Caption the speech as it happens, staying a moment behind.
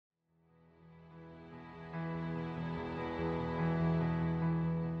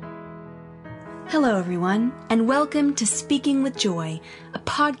Hello, everyone, and welcome to Speaking with Joy, a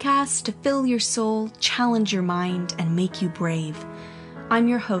podcast to fill your soul, challenge your mind, and make you brave. I'm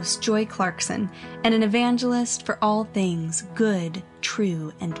your host, Joy Clarkson, and an evangelist for all things good,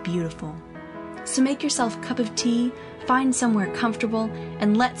 true, and beautiful. So make yourself a cup of tea, find somewhere comfortable,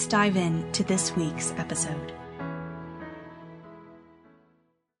 and let's dive in to this week's episode.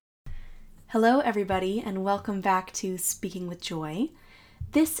 Hello, everybody, and welcome back to Speaking with Joy.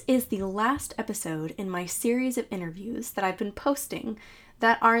 This is the last episode in my series of interviews that I've been posting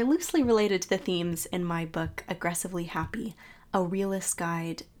that are loosely related to the themes in my book, Aggressively Happy, A Realist's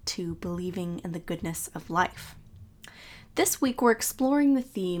Guide to Believing in the Goodness of Life. This week we're exploring the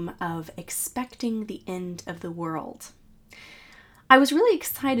theme of expecting the end of the world. I was really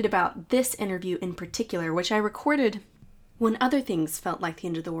excited about this interview in particular, which I recorded when other things felt like the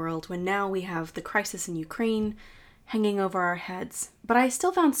end of the world, when now we have the crisis in Ukraine hanging over our heads, but I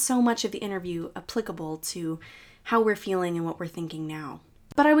still found so much of the interview applicable to how we're feeling and what we're thinking now.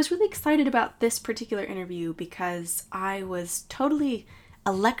 But I was really excited about this particular interview because I was totally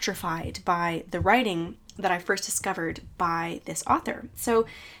electrified by the writing that I first discovered by this author. So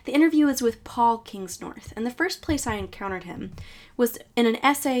the interview is with Paul Kingsnorth, and the first place I encountered him was in an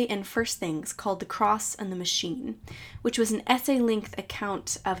essay in First Things called The Cross and the Machine, which was an essay-length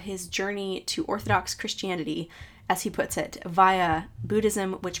account of his journey to Orthodox Christianity, as he puts it, via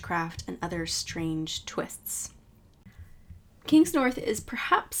Buddhism, witchcraft, and other strange twists. Kingsnorth is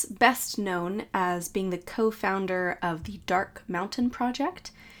perhaps best known as being the co-founder of the Dark Mountain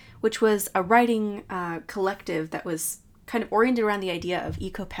Project, which was a writing collective that was kind of oriented around the idea of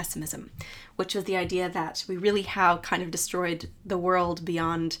eco-pessimism, which was the idea that we really have kind of destroyed the world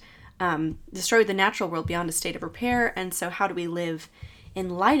beyond, destroyed the natural world beyond a state of repair, and so how do we live in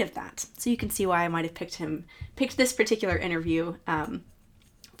light of that? So you can see why I might have picked this particular interview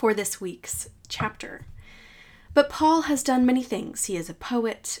for this week's chapter. But Paul has done many things. He is a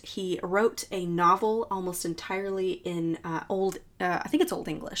poet. He wrote a novel almost entirely in Old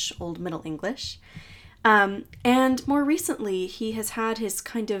English, Old Middle English. And more recently, he has had his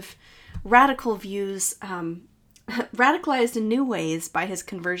kind of radical views radicalized in new ways by his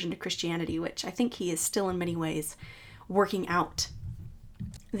conversion to Christianity, which I think he is still in many ways working out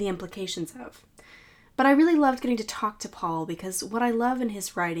the implications of. But I really loved getting to talk to Paul because what I love in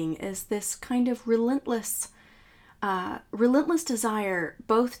his writing is this kind of relentless desire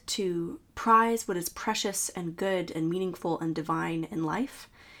both to prize what is precious and good and meaningful and divine in life,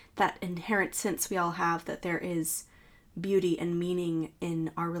 that inherent sense we all have that there is beauty and meaning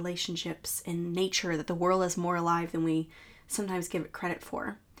in our relationships, in nature, that the world is more alive than we sometimes give it credit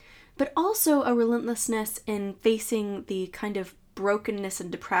for, but also a relentlessness in facing the kind of brokenness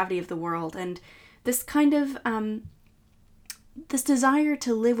and depravity of the world, and this kind of this desire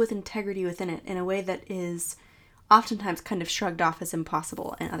to live with integrity within it in a way that is oftentimes kind of shrugged off as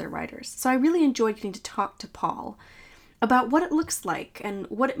impossible in other writers. So I really enjoyed getting to talk to Paul about what it looks like and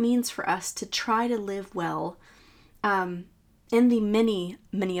what it means for us to try to live well in the many,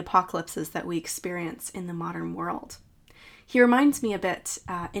 many apocalypses that we experience in the modern world. He reminds me a bit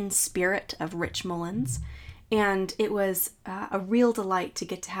in spirit of Rich Mullins, and it was a real delight to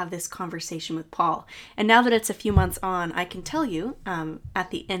get to have this conversation with Paul. And now that it's a few months on, I can tell you at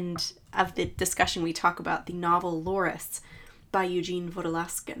the end of the discussion we talk about the novel Loris by Eugene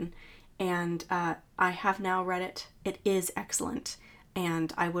Vodolaskin. And I have now read it. It is excellent,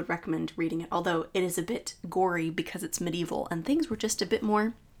 and I would recommend reading it, although it is a bit gory because it's medieval and things were just a bit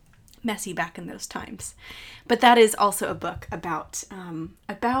more messy back in those times. But that is also a book about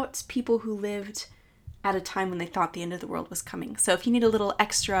people who lived at a time when they thought the end of the world was coming. So if you need a little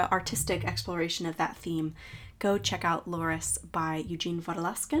extra artistic exploration of that theme, go check out Loris by Eugene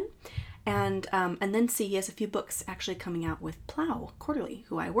Vodolaskin. And then see he has a few books actually coming out with Plow Quarterly,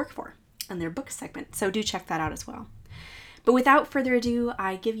 who I work for, and their book segment. So do check that out as well. But without further ado,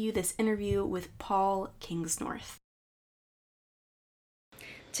 I give you this interview with Paul Kingsnorth.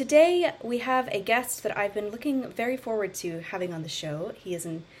 Today we have a guest that I've been looking very forward to having on the show. He is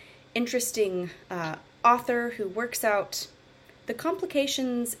an interesting author who works out the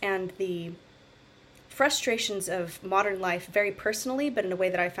complications and the frustrations of modern life very personally, but in a way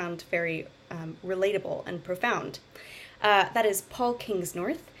that I found very relatable and profound. That is Paul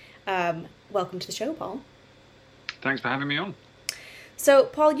Kingsnorth. Welcome to the show, Paul. Thanks for having me on. So,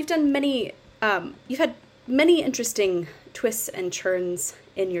 Paul, you've had many interesting twists and turns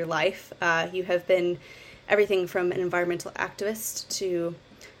in your life. You have been everything from an environmental activist to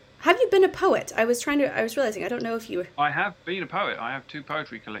Have you been a poet? I was realizing, I don't know if you were. I have been a poet. I have 2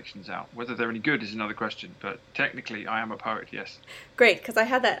 poetry collections out. Whether they're any good is another question, but technically I am a poet, yes. Great, because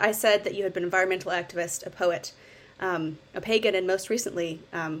I said that you had been an environmental activist, a poet, a pagan, and most recently,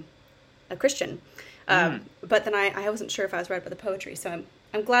 a Christian. But then I wasn't sure if I was right about the poetry, so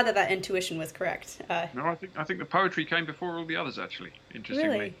I'm glad that intuition was correct. No, I think the poetry came before all the others, actually,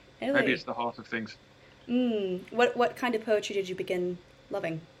 interestingly. Really? Maybe it's the heart of things. What kind of poetry did you begin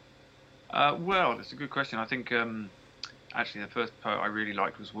loving? Well, that's a good question. I think actually the first poet I really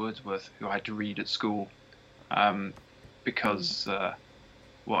liked was Wordsworth, who I had to read at school, because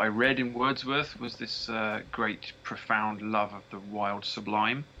what I read in Wordsworth was this great, profound love of the wild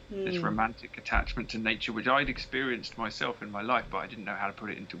sublime, this romantic attachment to nature, which I'd experienced myself in my life, but I didn't know how to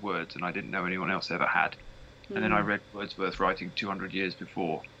put it into words, and I didn't know anyone else ever had. And then I read Wordsworth writing 200 years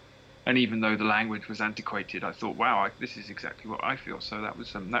before. And even though the language was antiquated, I thought, wow, this is exactly what I feel. So that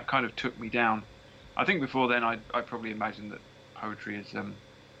was that kind of took me down. I think before then, I probably imagined that poetry is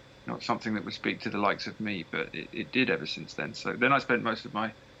not something that would speak to the likes of me, but it did ever since then. So then I spent most of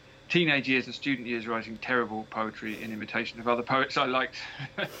my teenage years and student years writing terrible poetry in imitation of other poets I liked.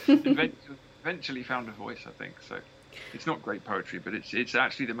 Eventually found a voice, I think. So it's not great poetry, but it's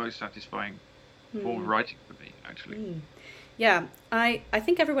actually the most satisfying form of writing for me, actually. Yeah, I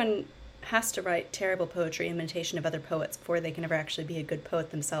think everyone has to write terrible poetry in imitation of other poets before they can ever actually be a good poet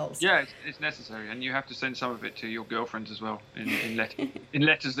themselves. Yeah, it's necessary, and you have to send some of it to your girlfriends as well in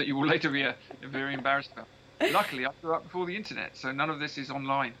letters that you will later be very embarrassed about. Luckily, I grew up before the internet, so none of this is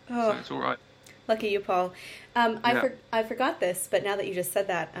online, so it's all right. Lucky you, Paul. I forgot this, but now that you just said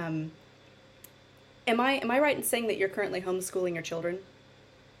that, am I right in saying that you're currently homeschooling your children?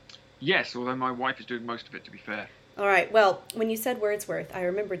 Yes, although my wife is doing most of it, to be fair. All right. Well, when you said Wordsworth, I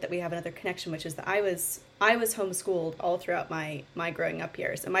remembered that we have another connection, which is that I was homeschooled all throughout my growing up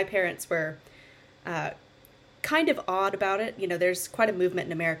years, and my parents were kind of odd about it. You know, there's quite a movement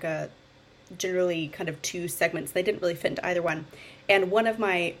in America, generally kind of 2 segments. They didn't really fit into either one. And one of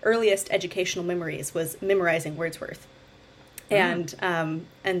my earliest educational memories was memorizing Wordsworth, and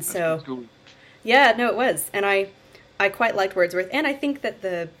so cool. Yeah, no, it was, and I quite liked Wordsworth, and I think that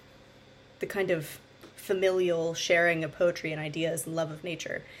the kind of familial sharing of poetry and ideas and love of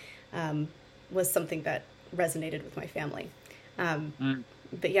nature was something that resonated with my family.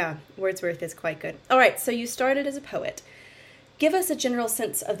 But yeah, Wordsworth is quite good. All right, so you started as a poet. Give us a general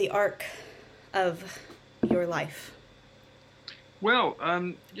sense of the arc of your life. Well,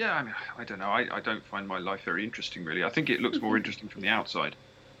 yeah, I mean, I don't know. I don't find my life very interesting, really. I think it looks more interesting from the outside.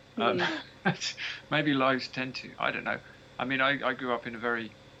 Maybe lives tend to. I don't know. I mean, I grew up in a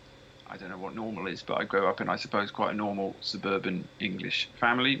very... I don't know what normal is, but I grew up in, I suppose, quite a normal suburban English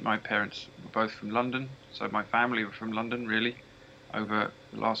family. My parents were both from London, so my family were from London, really, over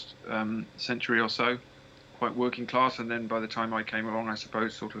the last century or so. Quite working class, and then by the time I came along, I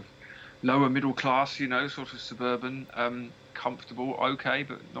suppose, sort of lower middle class, you know, sort of suburban, comfortable, okay,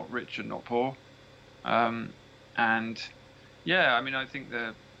 but not rich and not poor. And yeah, I mean, I think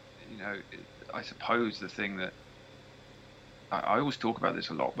I suppose the thing that I always talk about this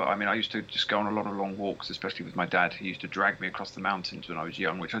a lot, but I mean, I used to just go on a lot of long walks, especially with my dad. He used to drag me across the mountains when I was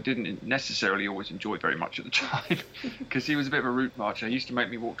young, which I didn't necessarily always enjoy very much at the time, because he was a bit of a route marcher. He used to make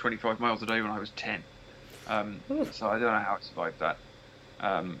me walk 25 miles a day when I was 10. So I don't know how I survived that.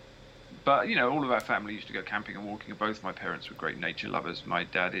 But, you know, all of our family used to go camping and walking, and both my parents were great nature lovers. My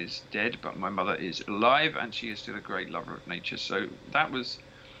dad is dead, but my mother is alive, and she is still a great lover of nature. So that was...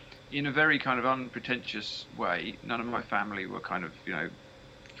 in a very kind of unpretentious way. None of my family were kind of, you know,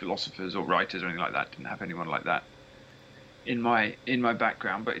 philosophers or writers or anything like that. Didn't have anyone like that in my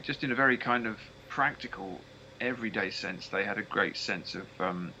background, but just in a very kind of practical, everyday sense, they had a great sense of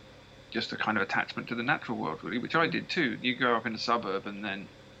just a kind of attachment to the natural world, really, which I did too. You grow up in a suburb, and then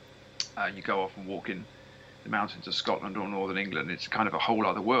you go off and walk in the mountains of Scotland or northern England. It's kind of a whole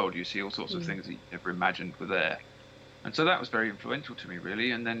other world. You see all sorts of things that you never imagined were there. And so that was very influential to me, really.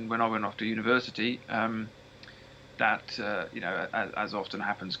 And then when I went off to university, as often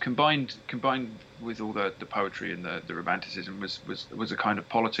happens, combined with all the poetry and the romanticism was a kind of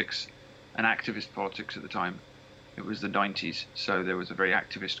politics, an activist politics at the time. It was the 90s, so there was a very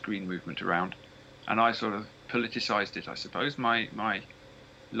activist green movement around, and I sort of politicized it, I suppose. My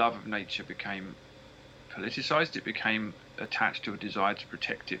love of nature became politicized. It became attached to a desire to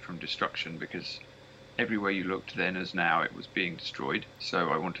protect it from destruction, because everywhere you looked then as now, it was being destroyed. So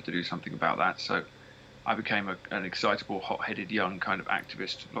I wanted to do something about that. So I became an excitable, hot-headed young kind of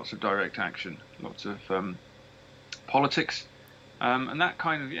activist. Lots of direct action, lots of politics, and that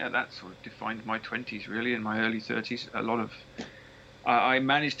kind of that sort of defined my 20s, really, and my early 30s. A lot of I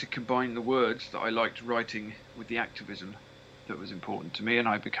managed to combine the words that I liked writing with the activism that was important to me, and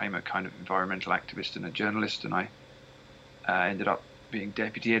I became a kind of environmental activist and a journalist, and I ended up being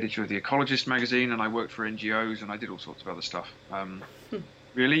deputy editor of the Ecologist magazine, and I worked for NGOs, and I did all sorts of other stuff.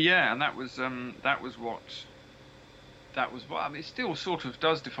 Really, yeah, and that was what I mean, it still sort of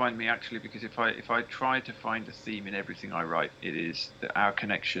does define me, actually, because if I try to find a theme in everything I write, it is that our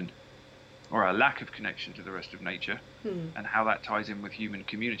connection, or our lack of connection, to the rest of nature, and how that ties in with human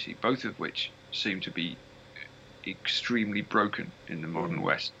community, both of which seem to be extremely broken in the modern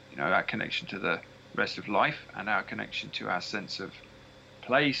West. Our connection to the rest of life and our connection to our sense of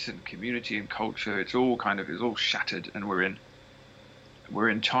place and community and culture. It's all shattered, and we're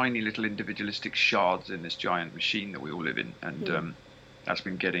in tiny little individualistic shards in this giant machine that we all live in, and that's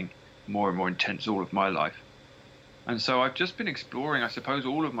been getting more and more intense all of my life. And so I've just been exploring, I suppose,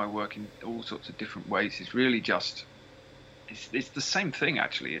 all of my work in all sorts of different ways. Is really just, it's the same thing,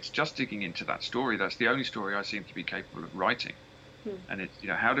 actually. It's just digging into that story. That's the only story I seem to be capable of writing. And it's,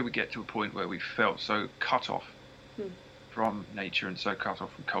 how do we get to a point where we felt so cut off from nature, and so cut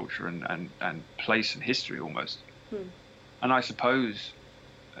off from culture and place and history almost. And I suppose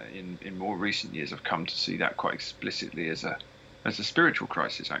in more recent years I've come to see that quite explicitly as a spiritual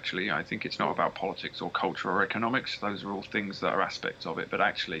crisis, actually. I think it's not about politics or culture or economics. Those are all things that are aspects of it, but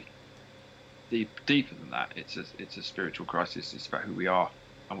actually deeper than that, it's a spiritual crisis. It's about who we are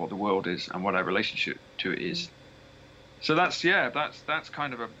and what the world is and what our relationship to it is. So that's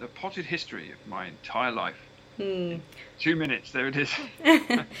kind of a potted history of my entire life. 2 minutes, there it is.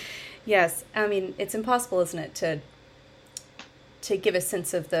 Yes, I mean, it's impossible, isn't it, to give a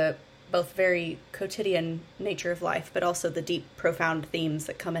sense of the both very quotidian nature of life, but also the deep, profound themes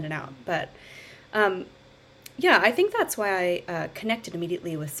that come in and out. But yeah, I think that's why I connected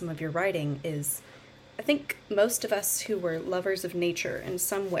immediately with some of your writing. Is I think most of us who were lovers of nature in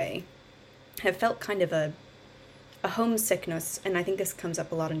some way have felt kind of a homesickness, and I think this comes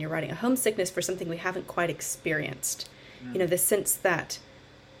up a lot in your writing, a homesickness for something we haven't quite experienced. The sense that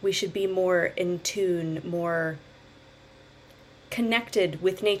we should be more in tune, more connected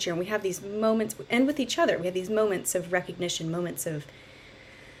with nature, and we have these moments, and with each other, we have these moments of recognition, moments of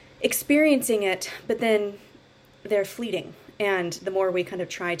experiencing it, but then they're fleeting, and the more we kind of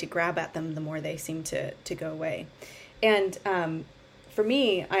try to grab at them, the more they seem to go away. And for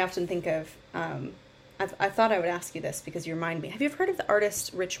me, I often think of, I thought I would ask you this because you remind me, have you ever heard of the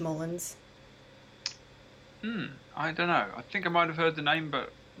artist Rich Mullins? I don't know. I think I might have heard the name,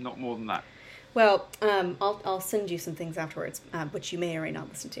 but not more than that. Well, I'll send you some things afterwards, which you may or may not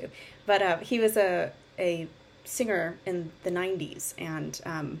listen to. But he was a singer in the 90s, and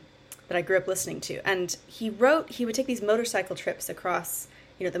that I grew up listening to. And he would take these motorcycle trips across,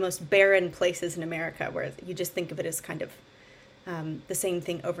 the most barren places in America, where you just think of it as kind of the same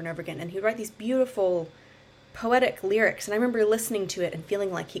thing over and over again. And he would write these beautiful, poetic lyrics. And I remember listening to it and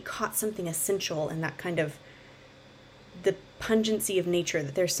feeling like he caught something essential in that kind of the pungency of nature,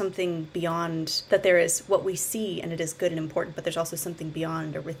 that there's something beyond, that there is what we see and it is good and important, but there's also something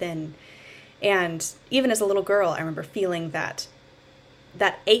beyond or within. And even as a little girl, I remember feeling that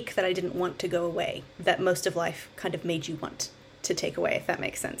ache that I didn't want to go away, that most of life kind of made you want to take away, if that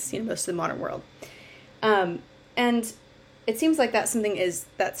makes sense, most of the modern world. And it seems like that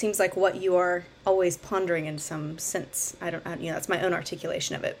seems like what you are always pondering in some sense. I don't that's my own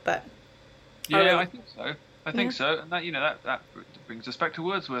articulation of it, but. Yeah, I think so. I think so, and that brings us back to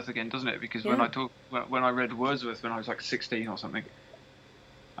Wordsworth again, doesn't it? Because when I read Wordsworth when I was like 16 or something,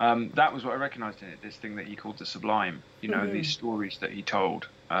 that was what I recognised in it. This thing that he called the sublime. These stories that he told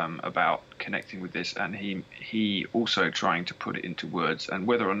about connecting with this, and he also trying to put it into words. And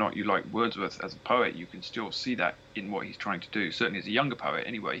whether or not you like Wordsworth as a poet, you can still see that in what he's trying to do. Certainly as a younger poet,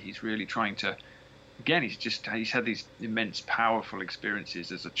 anyway, he's really trying to. Again, he's had these immense, powerful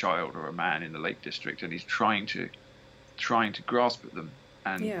experiences as a child or a man in the Lake District, and he's trying to grasp at them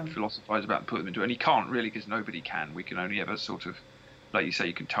and philosophize about and put them into. And he can't really, because nobody can. We can only ever sort of, like you say,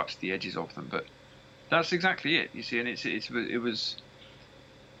 you can touch the edges of them. But that's exactly it. You see, and it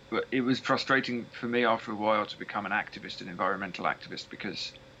was frustrating for me after a while to become an activist, an environmental activist,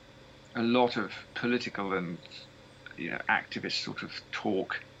 because a lot of political and activist sort of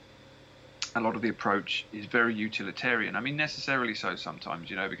talk. A lot of the approach is very utilitarian. I mean, necessarily so sometimes,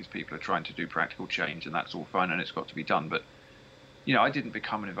 because people are trying to do practical change, and that's all fine and it's got to be done. But, I didn't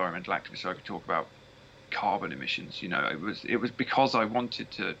become an environmental activist so I could talk about carbon emissions. It was because I wanted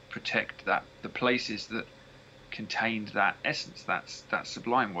to protect the places that contained that essence, that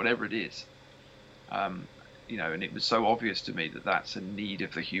sublime, whatever it is. And it was so obvious to me that that's a need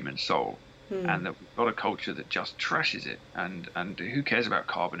of the human soul. and that we've got a culture that just trashes it. And who cares about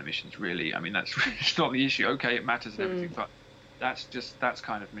carbon emissions, really? I mean, that's it's not the issue. Okay, it matters and everything, but that's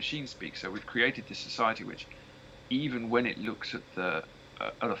kind of machine speak. So we've created this society which, even when it looks at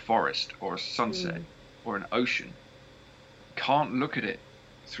a forest or a sunset or an ocean, can't look at it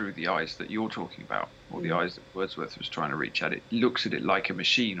through the eyes that you're talking about, or the eyes that Wordsworth was trying to reach at. It looks at it like a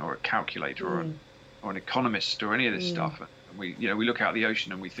machine or a calculator or an economist or any of this stuff. And we look out the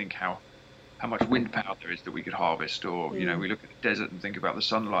ocean and we think how much wind power there is that we could harvest, or we look at the desert and think about the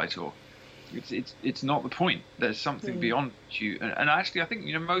sunlight. Or it's not the point. There's something beyond you. And actually, I think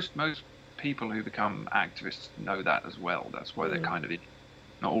most people who become activists know that as well. That's why they're kind of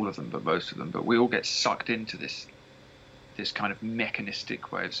not all of them, but most of them. But we all get sucked into this kind of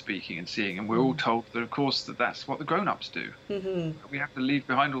mechanistic way of speaking and seeing, and we're all told that, of course, that's what the grown-ups do. We have to leave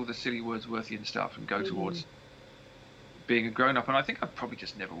behind all the silly Wordsworthian stuff and go towards being a grown-up. And I think I've probably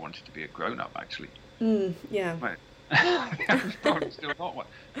just never wanted to be a grown-up, actually. Yeah. I'm probably still not one,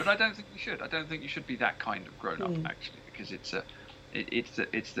 but I don't think you should. I don't think you should be that kind of grown-up, actually, because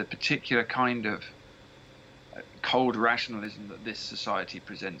it's the particular kind of cold rationalism that this society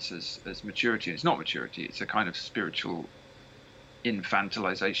presents as maturity. And it's not maturity. It's a kind of spiritual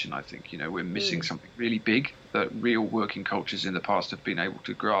infantilization, I think. We're missing something really big that real working cultures in the past have been able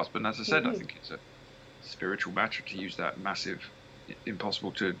to grasp. And as I said, I think it's a spiritual matter, to use that massive,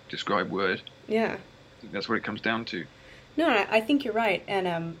 impossible to describe word. Yeah. I think that's what it comes down to. No, I think you're right.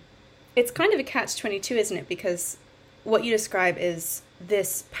 And it's kind of a catch-22, isn't it? Because what you describe is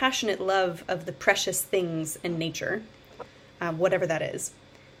this passionate love of the precious things in nature, whatever that is.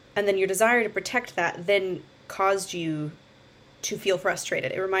 And then your desire to protect that then caused you to feel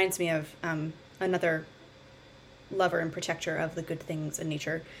frustrated. It reminds me of another lover and protector of the good things in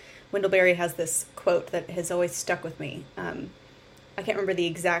nature. Wendell Berry has this quote that has always stuck with me. I can't remember the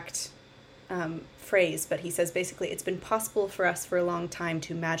exact phrase, but he says basically, it's been possible for us for a long time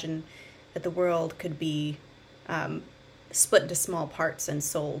to imagine that the world could be split into small parts and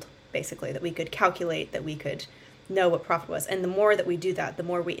sold, basically, that we could calculate, that we could know what profit was. And the more that we do that, the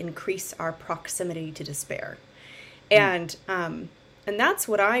more we increase our proximity to despair. And that's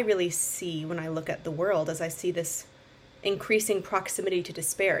what I really see when I look at the world, as I see this increasing proximity to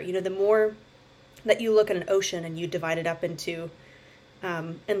despair. The more that you look at an ocean and you divide it up into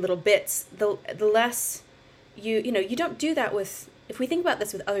in little bits, the less you don't do that with. If we think about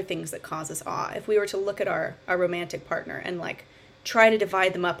this with other things that cause us awe, if we were to look at our romantic partner and try to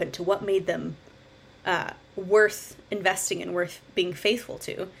divide them up into what made them worth investing in, worth being faithful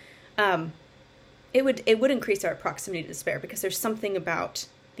to, it would increase our proximity to despair, because there's something about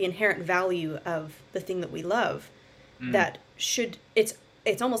the inherent value of the thing that we love that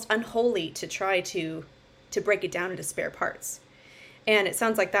it's almost unholy to try to break it down into spare parts. And it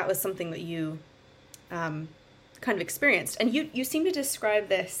sounds like that was something that you kind of experienced. And you seem to describe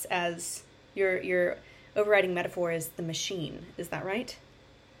this as your overriding metaphor is the machine. Is that right?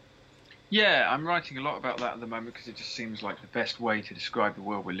 Yeah, I'm writing a lot about that at the moment because it just seems like the best way to describe the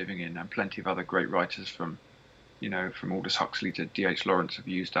world we're living in. And plenty of other great writers from Aldous Huxley to D.H. Lawrence have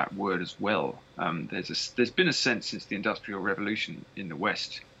used that word as well. There's been a sense since the Industrial Revolution in the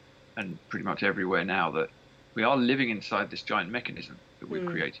West and pretty much everywhere now that we are living inside this giant mechanism that we've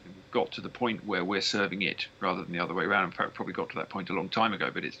created. And we've got to the point where we're serving it rather than the other way around. In fact, probably got to that point a long time ago,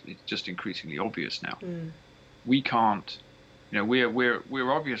 but it's just increasingly obvious now. We can't,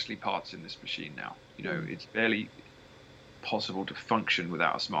 we're obviously parts in this machine now. It's barely possible to function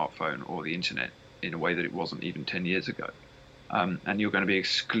without a smartphone or the internet in a way that it wasn't even 10 years ago. And you're going to be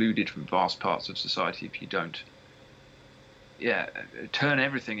excluded from vast parts of society if you don't turn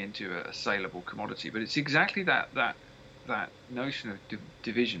everything into a saleable commodity. But it's exactly that notion of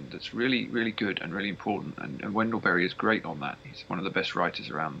division that's really, really good and really important. And Wendell Berry is great on that. He's one of the best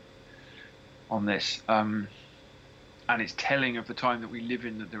writers around on this. And it's telling of the time that we live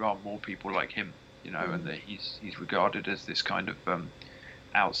in that there are more people like him, and that he's regarded as this kind of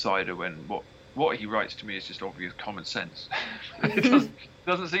outsider when what he writes to me is just obvious common sense. It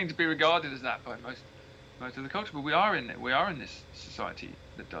doesn't seem to be regarded as that by most of the culture, but we are in this society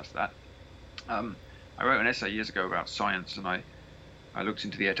that does that. I wrote an essay years ago about science, and I looked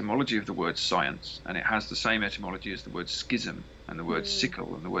into the etymology of the word science, and it has the same etymology as the word schism and the word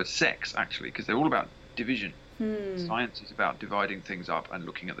sickle and the word sex, actually, because they're all about division. Science is about dividing things up and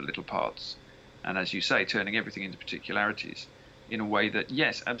looking at the little parts, and as you say, turning everything into particularities in a way that,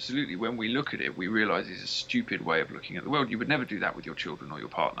 yes, absolutely, when we look at it, we realize it's a stupid way of looking at the world. You would never do that with your children or your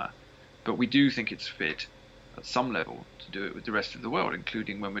partner. But we do think it's fit at some level to do it with the rest of the world,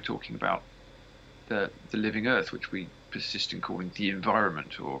 including when we're talking about the living earth, which we persist in calling the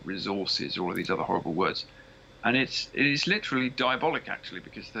environment or resources or all of these other horrible words. And it is literally diabolic, actually,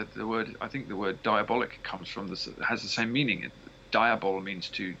 because the word, I think the word diabolic comes from this, has the same meaning. Diabol means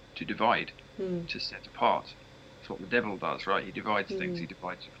to divide, to set apart. That's what the devil does, right? He divides things. He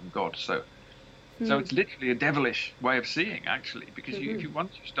divides you from God. So it's literally a devilish way of seeing, actually, because if you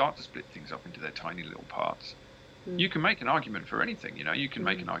once you start to split things up into their tiny little parts, you can make an argument for anything. You know, you can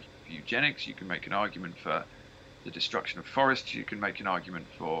make an argument for eugenics. You can make an argument for the destruction of forests. You can make an argument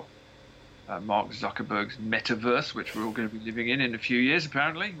for Mark Zuckerberg's metaverse, which we're all going to be living in a few years,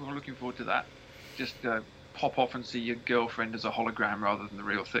 apparently. We're all looking forward to that. Just pop off and see your girlfriend as a hologram rather than the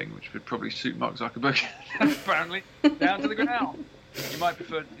real thing, which would probably suit Mark Zuckerberg, apparently, down to the ground. You might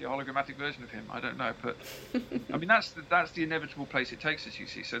prefer the hologrammatic version of him, I don't know. But, I mean, that's the inevitable place it takes us, you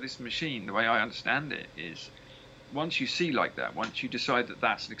see. So this machine, the way I understand it, is once you see like that, once you decide that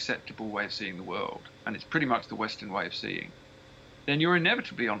that's an acceptable way of seeing the world, and it's pretty much the Western way of seeing, then you're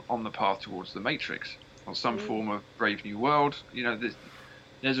inevitably on the path towards the Matrix or some form of Brave New World. You know,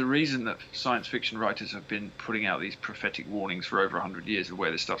 there's a reason that science fiction writers have been putting out these prophetic warnings for over 100 years of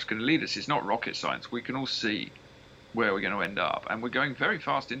where this stuff's going to lead us. It's not rocket science. We can all see where we're going to end up, and we're going very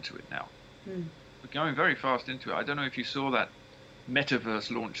fast into it now. We're going very fast into it. I don't know if you saw that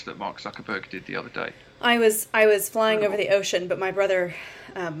metaverse launch that Mark Zuckerberg did the other day. I was flying over the ocean, but my brother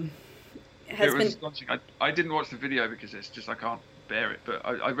has been. I didn't watch the video because it's just I can't bear it. But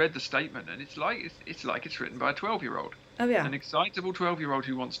I read the statement, and it's like it's written by a 12-year-old. Oh yeah, an excitable 12-year-old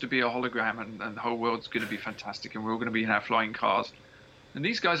who wants to be a hologram, and the whole world's going to be fantastic, and we're all going to be in our flying cars. And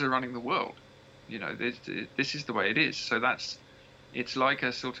these guys are running the world. You know, this is the way it is. So it's like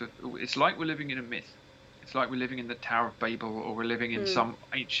we're living in a myth. It's like we're living in the Tower of Babel, or we're living in some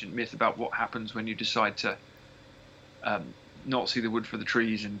ancient myth about what happens when you decide to not see the wood for the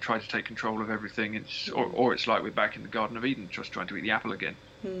trees and try to take control of everything. Or it's like we're back in the Garden of Eden, just trying to eat the apple again.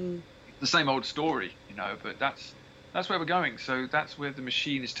 The same old story, you know. But that's where we're going. So that's where the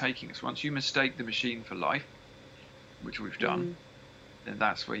machine is taking us. Once you mistake the machine for life, which we've done, then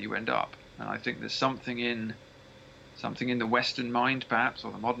that's where you end up. And I think there's something in the Western mind, perhaps,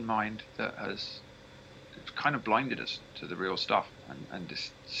 or the modern mind, that has kind of blinded us to the real stuff and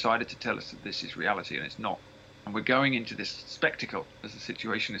decided to tell us that this is reality, and it's not. And we're going into this spectacle, as the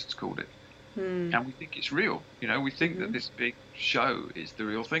situationists called it, and we think it's real. You know, we think that this big show is the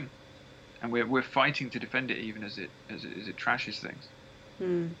real thing, and we're fighting to defend it, even as it trashes things.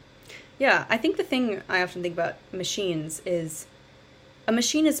 Yeah, I think the thing I often think about machines is a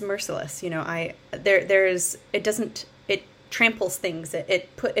machine is merciless. You know, it tramples things.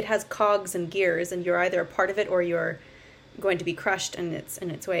 It has cogs and gears, and you're either a part of it or you're going to be crushed in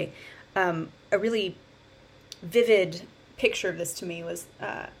its way. A really vivid picture of this to me was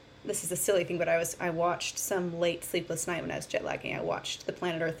this is a silly thing, but I watched some late sleepless night when I was jet lagging. I watched the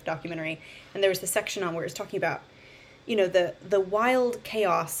Planet Earth documentary, and there was the section on where it was talking about, you know, the wild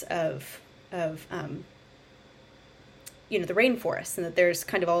chaos of you know, the rainforest, and that there's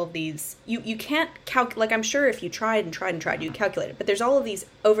kind of all of these, you can't calculate, like, I'm sure if you tried, you'd calculate it, but there's all of these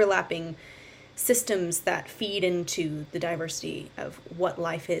overlapping systems that feed into the diversity of what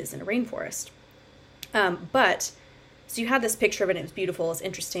life is in a rainforest. So you had this picture of it, and it was beautiful, it's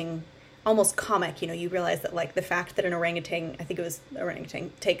interesting, almost comic, you know, you realize that, like, the fact that an orangutan, I think it was an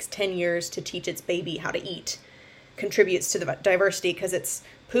orangutan, takes 10 years to teach its baby how to eat contributes to the diversity, because it's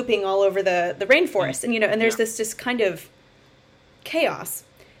pooping all over the rainforest, and, you know, and there's this just kind of chaos.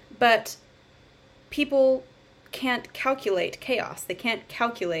 But people can't calculate chaos. They can't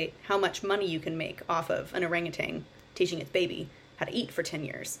calculate how much money you can make off of an orangutan teaching its baby how to eat for 10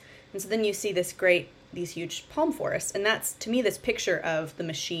 years. And so then you see these huge palm forests, and that's, to me, this picture of the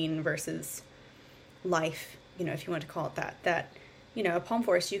machine versus life, you know, if you want to call it that, you know, a palm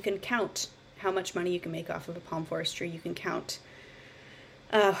forest, you can count how much money you can make off of a palm forest tree. You can count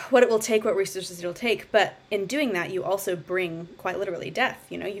what it will take, what resources it'll take. But in doing that, you also bring, quite literally, death.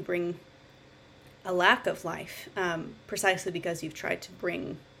 You know, you bring a lack of life, precisely because you've tried to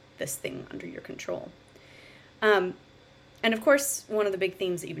bring this thing under your control. And of course, one of the big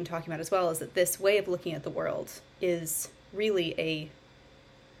themes that you've been talking about as well is that this way of looking at the world is really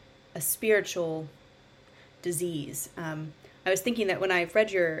a spiritual disease. I was thinking that when I've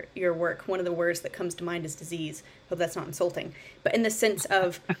read your work, one of the words that comes to mind is disease. Hope that's not insulting, but in the sense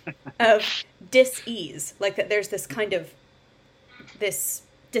of dis-ease, like that there's this kind of this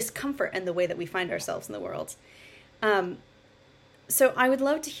discomfort in the way that we find ourselves in the world. So I would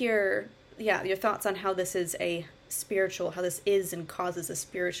love to hear, your thoughts on how this is how this is and causes a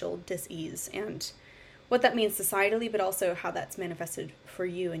spiritual dis-ease, and what that means societally, but also how that's manifested for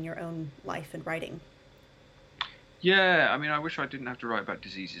you in your own life and writing. Yeah, I mean, I wish I didn't have to write about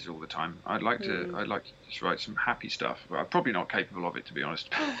diseases all the time. I'd like to just write some happy stuff. Well, I'm probably not capable of it, to be honest.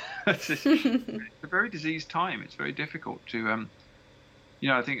 It's a very diseased time. It's very difficult to,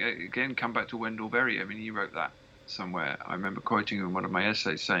 I think, again, come back to Wendell Berry. I mean, he wrote that somewhere. I remember quoting him in one of my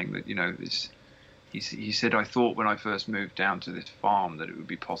essays saying that, he said, I thought when I first moved down to this farm that it would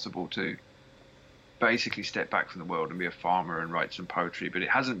be possible to basically step back from the world and be a farmer and write some poetry, but it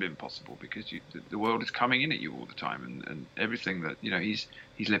hasn't been possible because the world is coming in at you all the time, and everything that he's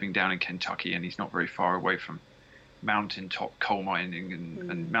living down in Kentucky, and he's not very far away from mountaintop coal mining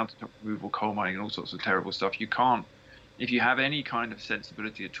and mountaintop removal coal mining and all sorts of terrible stuff. You can't, if you have any kind of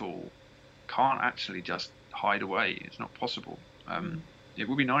sensibility at all, can't actually just hide away. It's not possible. It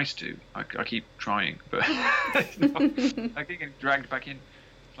would be nice to. I keep trying, but I keep getting dragged back in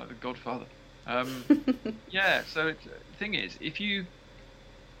like the Godfather. Yeah, so the thing is,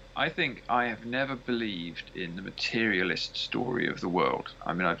 I think I have never believed in the materialist story of the world.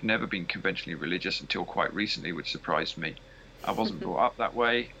 I mean, I've never been conventionally religious until quite recently, which surprised me. I wasn't brought up that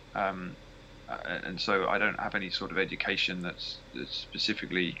way, and so I don't have any sort of education that's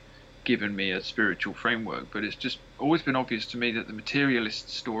specifically given me a spiritual framework. But it's just always been obvious to me that the materialist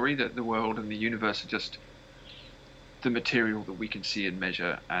story, that the world and the universe are just the material that we can see and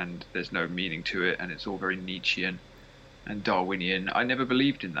measure, and there's no meaning to it, and it's all very Nietzschean and Darwinian. I never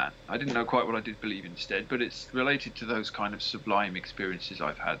believed in that. I didn't know quite what I did believe instead, but it's related to those kind of sublime experiences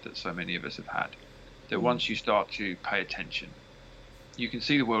I've had that so many of us have had. That once you start to pay attention, you can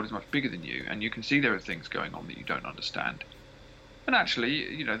see the world is much bigger than you, and you can see there are things going on that you don't understand. And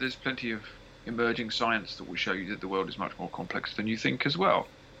actually, there's plenty of emerging science that will show you that the world is much more complex than you think as well.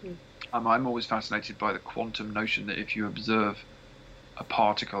 I'm always fascinated by the quantum notion that if you observe a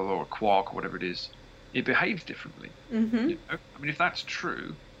particle or a quark or whatever it is, it behaves differently. I mean, if that's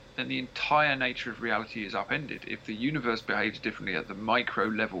true, then the entire nature of reality is upended. If the universe behaves differently at the micro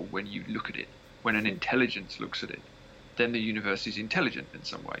level when you look at it, when an intelligence looks at it, then the universe is intelligent in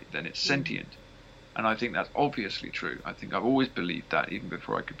some way, then it's sentient. And I think that's obviously true. I think I've always believed that, even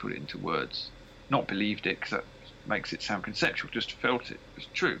before I could put it into words. Not believed it, because that makes it sound conceptual, just felt it. It's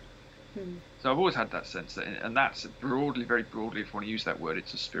true. So I've always had that sense, and that's broadly, very broadly, if you want to use that word,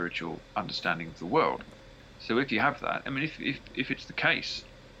 it's a spiritual understanding of the world. So if you have that, I mean, if it's the case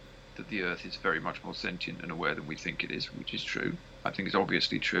that the Earth is very much more sentient and aware than we think it is, which is true, I think it's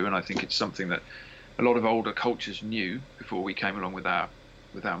obviously true, and I think it's something that a lot of older cultures knew before we came along with our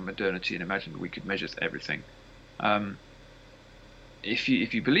modernity and imagined we could measure everything. If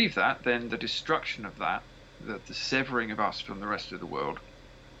you believe that, then the destruction of that, the severing of us from the rest of the world,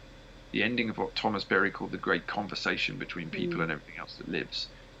 the ending of what Thomas Berry called the great conversation between people and everything else that lives,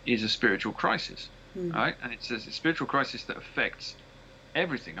 is a spiritual crisis, right? And it's a spiritual crisis that affects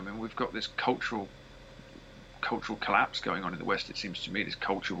everything. I mean, we've got this cultural collapse going on in the West, it seems to me, this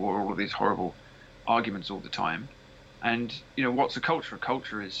culture war, all of these horrible arguments all the time. And, what's a culture? A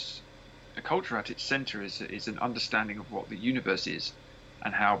culture at its center is an understanding of what the universe is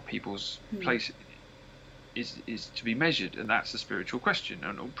and how people's place is to be measured, and that's the spiritual question.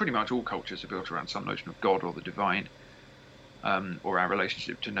 And pretty much all cultures are built around some notion of God or the divine, or our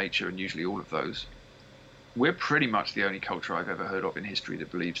relationship to nature, and usually all of those. We're pretty much the only culture I've ever heard of in history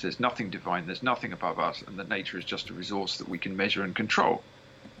that believes there's nothing divine, there's nothing above us, and that nature is just a resource that we can measure and control.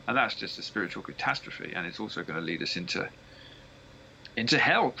 And that's just a spiritual catastrophe, and it's also going to lead us into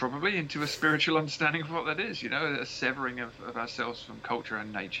hell, probably, into a spiritual understanding of what that is, a severing of ourselves from culture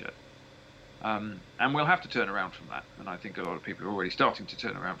and nature. And we'll have to turn around from that. And I think a lot of people are already starting to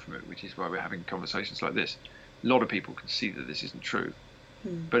turn around from it, which is why we're having conversations like this. A lot of people can see that this isn't true,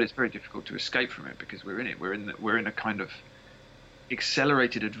 but it's very difficult to escape from it because we're in it. We're in a kind of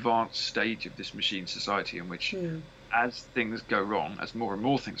accelerated, advanced stage of this machine society in which, as things go wrong, as more and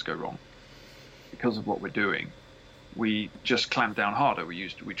more things go wrong, because of what we're doing, we just clamp down harder. We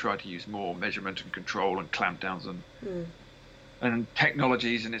try to use more measurement and control and clamp downs and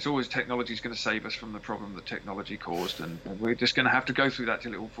technologies, and it's always technology is going to save us from the problem that technology caused, and we're just going to have to go through that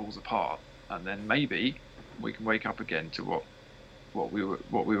till it all falls apart, and then maybe we can wake up again to what we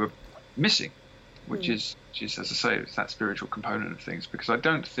were missing, which is, as I say, it's that spiritual component of things. Because I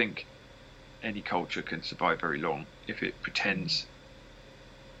don't think any culture can survive very long if it pretends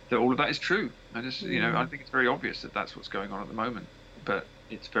that all of that is true. I think it's very obvious that that's what's going on at the moment, but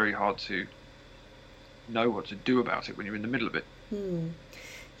it's very hard to know what to do about it when you're in the middle of it.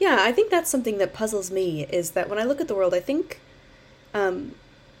 Yeah, I think that's something that puzzles me, is that when I look at the world, I think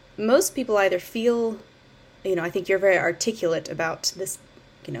most people either feel, I think you're very articulate about this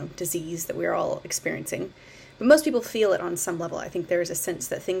disease that we're all experiencing. But most people feel it on some level. I think there's a sense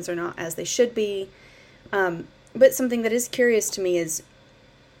that things are not as they should be. But something that is curious to me is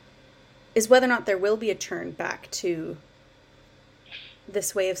whether or not there will be a turn back to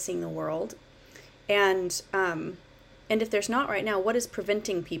this way of seeing the world. And if there's not right now, what is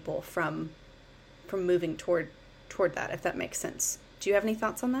preventing people from moving toward that, if that makes sense? Do you have any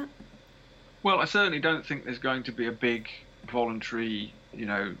thoughts on that? Well, I certainly don't think there's going to be a big voluntary,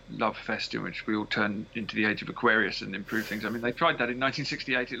 love fest in which we all turn into the age of Aquarius and improve things. I mean, they tried that in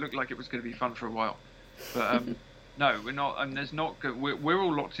 1968. It looked like it was going to be fun for a while. But no, we're not. And there's not. We're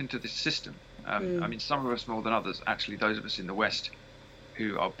all locked into this system. I mean, some of us more than others. Actually, those of us in the West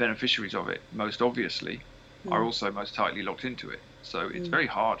who are beneficiaries of it, most obviously, are also most tightly locked into it. So it's very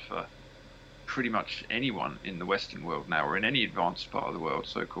hard for pretty much anyone in the Western world now, or in any advanced part of the world,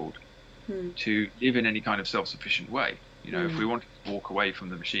 so-called, to live in any kind of self-sufficient way. If we want to walk away from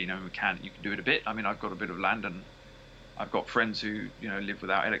the machine, and you can do it a bit. I mean, I've got a bit of land, and I've got friends who live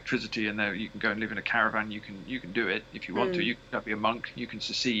without electricity, and you can go and live in a caravan. You can do it if you want to. You can be a monk. You can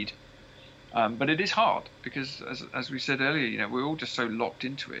secede. But it is hard because, as we said earlier, we're all just so locked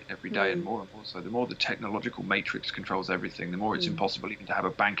into it every day, and more. So the more the technological matrix controls everything, the more it's impossible even to have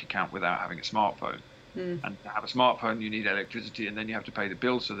a bank account without having a smartphone. And to have a smartphone, you need electricity, and then you have to pay the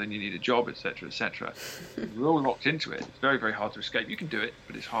bill, so then you need a job, etc., etc. We're all locked into it. It's very, very hard to escape. You can do it,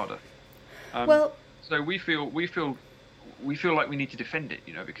 but it's harder. So we feel like we need to defend it,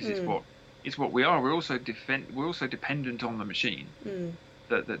 because it's what we are. We're also dependent on the machine.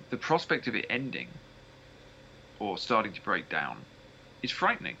 The prospect of it ending or starting to break down is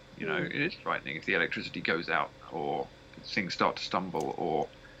frightening. It is frightening if the electricity goes out, or things start to stumble, or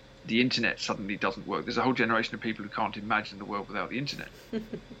the internet suddenly doesn't work. There's a whole generation of people who can't imagine the world without the internet.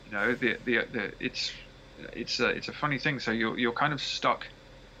 It's a funny thing. So you're kind of stuck.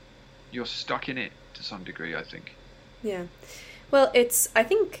 You're stuck in it to some degree, I think. Yeah. Well, I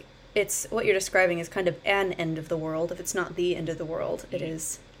think it's what you're describing is kind of an end of the world. If it's not the end of the world, it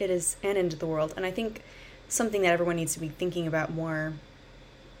is an end of the world. And I think something that everyone needs to be thinking about more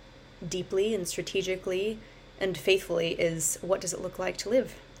deeply and strategically and faithfully is, what does it look like to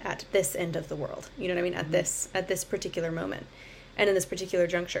live at this end of the world? You know what I mean? At this particular moment and in this particular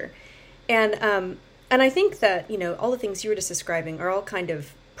juncture. And I think that, all the things you were just describing are all kind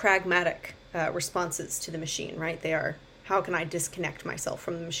of pragmatic responses to the machine, right? They are, how can I disconnect myself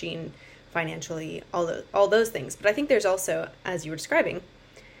from the machine financially, all those things. But I think there's also, as you were describing,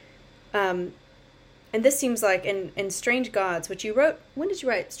 and this seems like in Strange Gods, which you wrote, when did you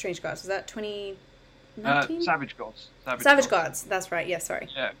write Strange Gods? Was that 2019? Savage Gods. Savage Gods. That's right. Yeah, sorry.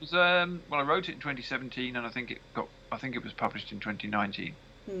 Yeah, it was. I wrote it in 2017, and I think it was published in 2019.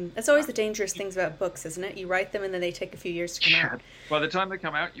 That's always the dangerous things about books, isn't it? You write them, and then they take a few years to come out. By the time they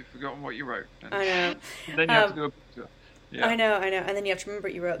come out, you've forgotten what you wrote. I know. Then you have to do a book tour. Yeah. I know. And then you have to remember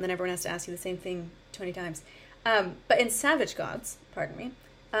what you wrote, and then everyone has to ask you the same thing 20 times. But in Savage Gods, pardon me,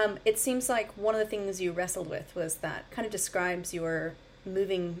 it seems like one of the things you wrestled with was that kind of describes your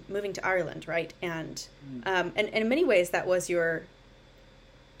moving to Ireland, right? And in many ways that was your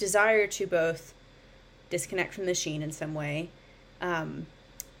desire to both disconnect from the machine in some way,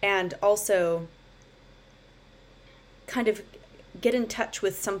 and also kind of get in touch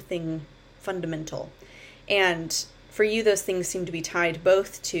with something fundamental. And for you, those things seem to be tied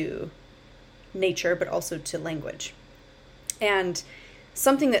both to nature, but also to language. And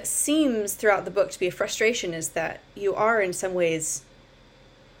something that seems throughout the book to be a frustration is that you are in some ways,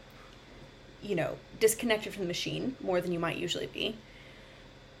 disconnected from the machine more than you might usually be.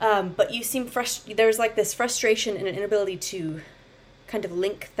 But you seem there's like this frustration and an inability to kind of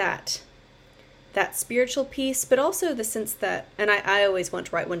link that spiritual piece, but also the sense that, and I always want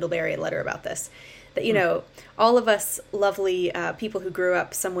to write Wendell Berry a letter about this, that, all of us lovely people who grew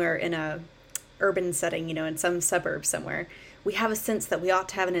up somewhere in a urban setting, in some suburb somewhere, we have a sense that we ought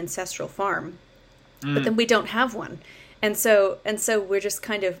to have an ancestral farm, but then we don't have one. And so we're just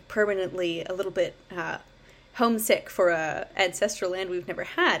kind of permanently a little bit homesick for a ancestral land we've never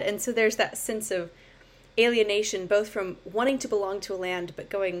had. And so there's that sense of alienation, both from wanting to belong to a land, but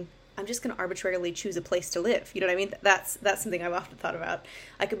going, I'm just going to arbitrarily choose a place to live. You know what I mean? That's something I've often thought about.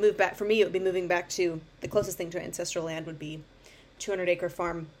 I could move back. For me, it would be moving back to, the closest thing to ancestral land would be 200-acre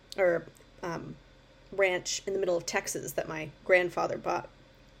farm or ranch in the middle of Texas that my grandfather bought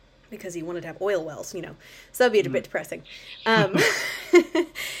because he wanted to have oil wells, So that'd be a bit depressing. But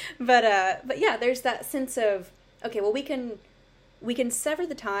yeah, there's that sense of, okay, well, we can sever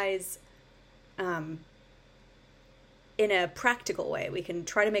the ties in a practical way. We can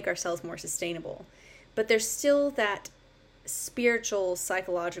try to make ourselves more sustainable. But there's still that spiritual,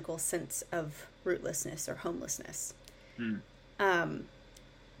 psychological sense of rootlessness or homelessness.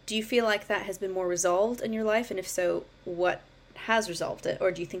 Do you feel like that has been more resolved in your life? And if so, what has resolved it?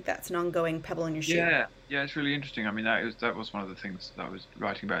 Or do you think that's an ongoing pebble in your shoe? Yeah, it's really interesting. I mean, that was one of the things that I was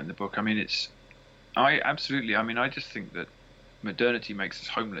writing about in the book. I mean, I just think that modernity makes us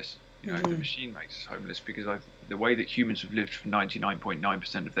homeless. The machine makes us homeless because the way that humans have lived for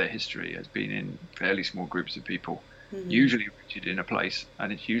 99.9% of their history has been in fairly small groups of people, usually rooted in a place,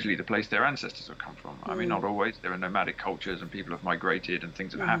 and it's usually the place their ancestors have come from. I mean, not always. There are nomadic cultures and people have migrated and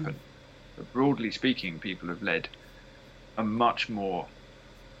things have happened. But broadly speaking, people have led a much more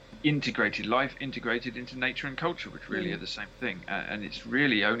integrated life, integrated into nature and culture, which really are the same thing. And it's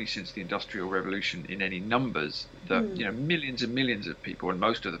really only since the Industrial Revolution in any numbers that millions and millions of people, and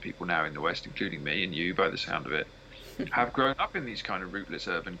most of the people now in the West, including me and you by the sound of it, have grown up in these kind of rootless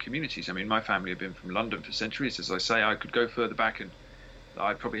urban communities. I mean, my family have been from London for centuries. As I say, I could go further back and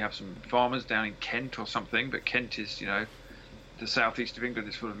I'd probably have some farmers down in Kent or something, but Kent is, the southeast of England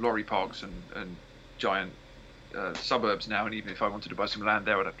is full of lorry parks and giant suburbs now, and even if I wanted to buy some land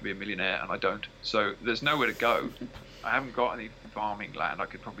there, I'd have to be a millionaire, and I don't. So there's nowhere to go. I haven't got any farming land. I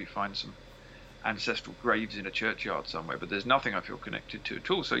could probably find some ancestral graves in a churchyard somewhere, but there's nothing I feel connected to at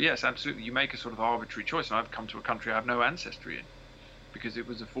all. So yes, absolutely, you make a sort of arbitrary choice, and I've come to a country I have no ancestry in because it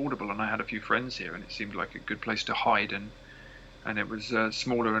was affordable, and I had a few friends here, and it seemed like a good place to hide, and it was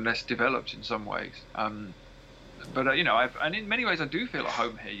smaller and less developed in some ways. But and in many ways I do feel at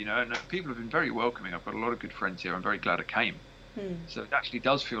home here, and people have been very welcoming. I've got a lot of good friends here. I'm very glad I came. So it actually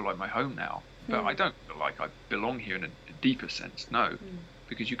does feel like my home now. But I don't feel like I belong here in a deeper sense, no,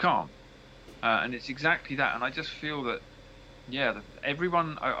 because you can't. And it's exactly that. And I just feel that,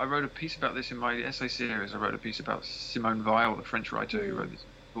 everyone. I wrote a piece about this in my essay series. I wrote a piece about Simone Weil, the French writer who wrote this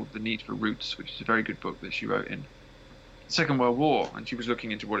called "The Need for Roots," which is a very good book that she wrote in the Second World War, and she was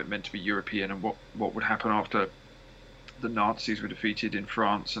looking into what it meant to be European and what would happen after the Nazis were defeated in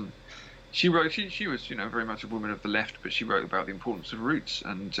France. And she wrote, she was, very much a woman of the left, but she wrote about the importance of roots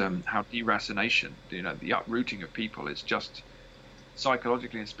and how deracination, the uprooting of people is just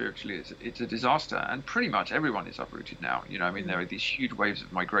psychologically and spiritually, it's a disaster. And pretty much everyone is uprooted now. There are these huge waves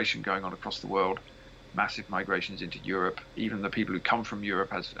of migration going on across the world, massive migrations into Europe. Even the people who come from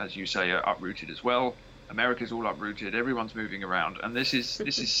Europe, as you say, are uprooted as well. America's all uprooted. Everyone's moving around, and this is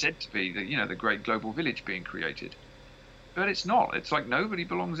said to be the great global village being created. But it's not. It's like nobody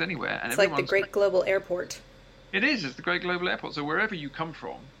belongs anywhere. And it's like the great global airport. It is. It's the great global airport. So wherever you come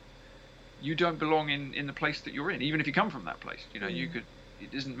from, you don't belong in the place that you're in, even if you come from that place.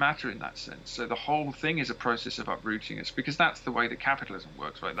 It doesn't matter in that sense. So the whole thing is a process of uprooting us, because that's the way that capitalism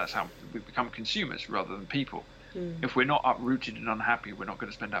works, right? That's how we become consumers rather than people. If we're not uprooted and unhappy, we're not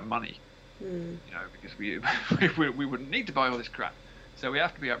going to spend our money, because we wouldn't need to buy all this crap. So we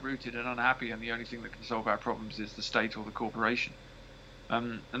have to be uprooted and unhappy, and the only thing that can solve our problems is the state or the corporation.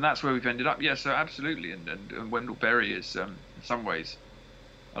 And that's where we've ended up. Yeah, so absolutely. And Wendell Berry is, in some ways,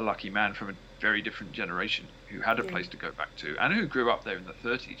 a lucky man from a very different generation who had a place to go back to, and who grew up there in the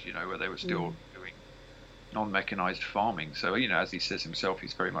 30s, where they were still doing non-mechanized farming. So, as he says himself,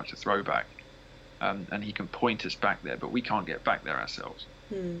 he's very much a throwback. And he can point us back there, but we can't get back there ourselves.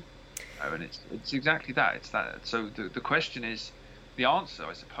 And it's exactly that. It's that. So the question is, the answer,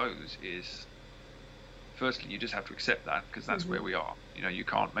 I suppose, is firstly, you just have to accept that, because that's where we are. You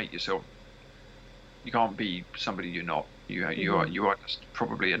can't make yourself, you can't be somebody you're not. You are just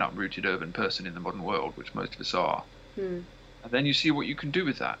probably an uprooted urban person in the modern world, which most of us are. And then you see what you can do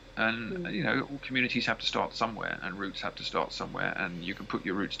with that. And all communities have to start somewhere, and roots have to start somewhere, and you can put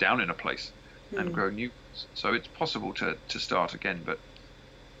your roots down in a place and grow new ones. So it's possible to start again, but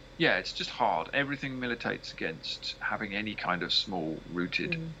yeah, it's just hard. Everything militates against having any kind of small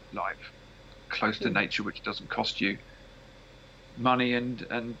rooted life close to nature, which doesn't cost you money and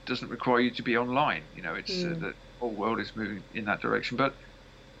doesn't require you to be online. It's the whole world is moving in that direction. But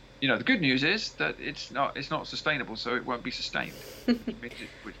the good news is that it's not sustainable, so it won't be sustained,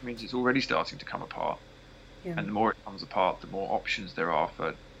 which means it's already starting to come apart. And the more it comes apart, the more options there are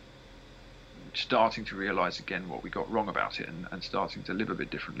for starting to realize again what we got wrong about it, and starting to live a bit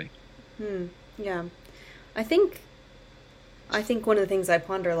differently. Yeah, I think one of the things I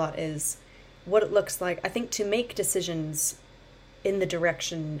ponder a lot is what it looks like. I think to make decisions in the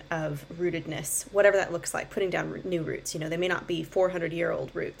direction of rootedness, whatever that looks like, putting down new roots. They may not be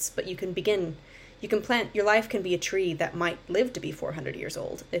 400-year-old roots, but you can plant. Your life can be a tree that might live to be 400 years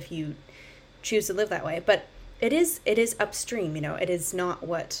old if you choose to live that way. But it is upstream. It is not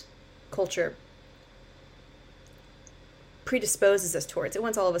what culture predisposes us towards. It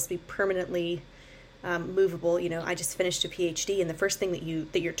wants all of us to be permanently movable. I just finished a PhD, and the first thing that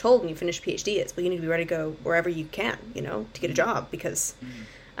you're told when you finish a PhD is, well, you need to be ready to go wherever you can, to get a job, because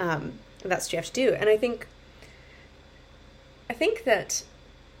that's what you have to do. And I think that,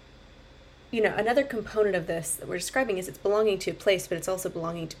 another component of this that we're describing is it's belonging to a place, but it's also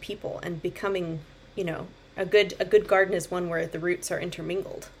belonging to people, and becoming, a good garden is one where the roots are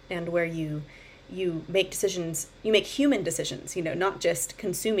intermingled, and where you make decisions, you make human decisions, not just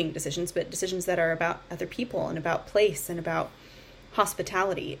consuming decisions, but decisions that are about other people and about place and about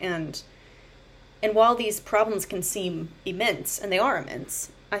hospitality. And while these problems can seem immense, and they are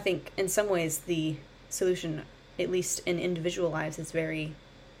immense, I think in some ways the solution, at least in individual lives, is very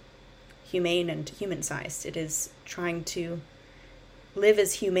humane and human-sized. It is trying to live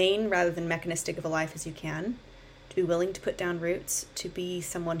as humane rather than mechanistic of a life as you can, to be willing to put down roots, to be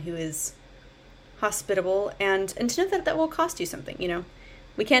someone who is hospitable, and to know that that will cost you something.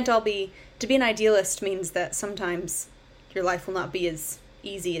 We can't all be, to be an idealist means that sometimes your life will not be as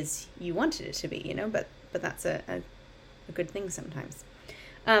easy as you wanted it to be, but that's a good thing sometimes.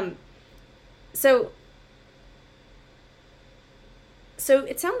 So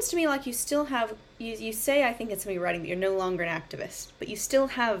it sounds to me like you still have, you say, I think it's in your writing, that you're no longer an activist, but you still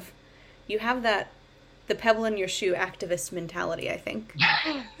have, that, the pebble in your shoe activist mentality, I think.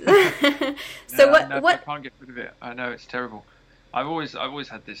 So what? I can't get rid of it. I know, it's terrible. I've always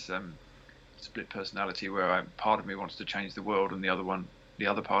had this split personality where part of me wants to change the world, and the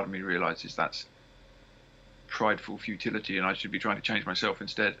other part of me realizes that's prideful futility, and I should be trying to change myself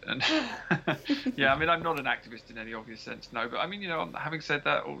instead. And yeah, I'm not an activist in any obvious sense, no. But having said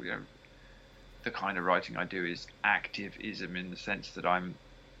that, the kind of writing I do is activism, in the sense that I'm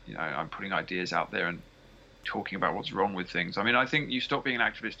putting ideas out there and talking about what's wrong with things. I think you stop being an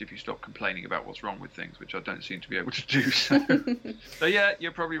activist if you stop complaining about what's wrong with things, which I don't seem to be able to do. So yeah,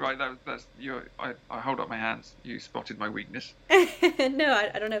 you're probably right. That's you. I hold up my hands. You spotted my weakness. No,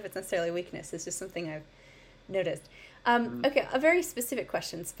 I don't know if it's necessarily weakness. It's just something I've noticed. Okay, a very specific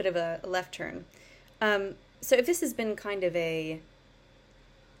question. It's a bit of a left turn. So if this has been kind of an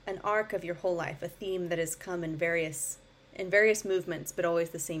arc of your whole life, a theme that has come in various movements, but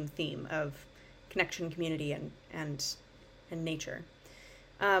always the same theme of connection, community, and nature.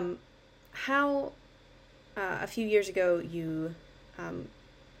 How a few years ago you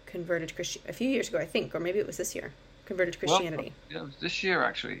converted to Christianity? A few years ago, I think, or maybe it was this year. Converted to Christianity. Well, it was this year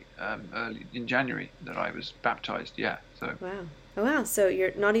actually, early in January, that I was baptized. Yeah. So. Wow. Oh wow. So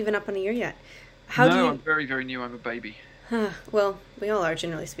you're not even up on a year yet. I'm very, very new. I'm a baby. Well, we all are,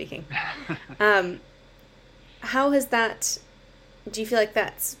 generally speaking. How has that? Do you feel like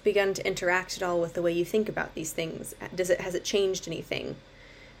that's begun to interact at all with the way you think about these things? Has it changed anything,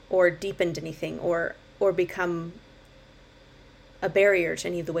 or deepened anything, or become a barrier to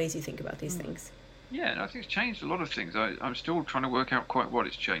any of the ways you think about these things? Yeah, and I think it's changed a lot of things. I'm still trying to work out quite what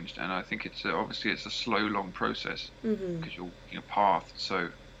it's changed, and I think it's obviously it's a slow, long process, because you're walking a path. So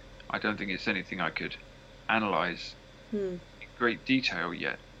I don't think it's anything I could analyze in great detail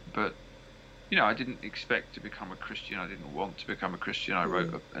yet. But I didn't expect to become a Christian. I didn't want to become a Christian. I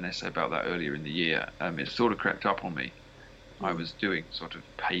wrote an essay about that earlier in the year. It sort of crept up on me. I was doing sort of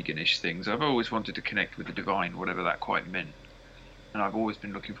paganish things. I've always wanted to connect with the divine, whatever that quite meant. And I've always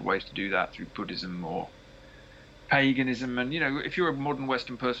been looking for ways to do that through Buddhism or paganism. And, if you're a modern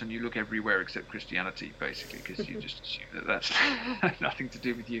Western person, you look everywhere except Christianity, basically, because you just assume that that's nothing to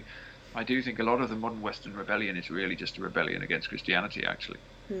do with you. I do think a lot of the modern Western rebellion is really just a rebellion against Christianity, actually,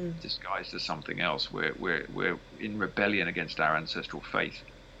 disguised as something else. We're in rebellion against our ancestral faith.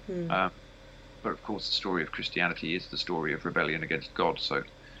 But, of course, the story of Christianity is the story of rebellion against God. So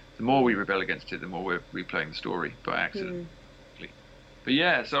the more we rebel against it, the more we're replaying the story by accident. But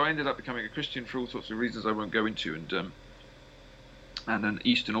yeah, so I ended up becoming a Christian for all sorts of reasons I won't go into, and an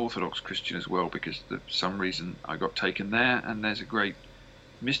Eastern Orthodox Christian as well, because for some reason I got taken there, and there's a great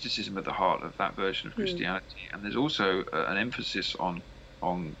mysticism at the heart of that version of Christianity, and there's also an emphasis on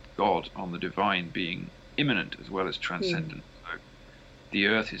God, on the divine being immanent as well as transcendent. So the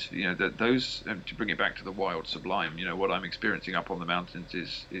earth is, those, to bring it back to the wild sublime, what I'm experiencing up on the mountains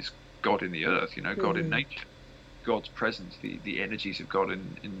is God in the earth, God in nature. God's presence, the energies of God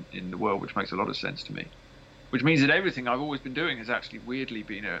in the world, which makes a lot of sense to me. Which means that everything I've always been doing has actually weirdly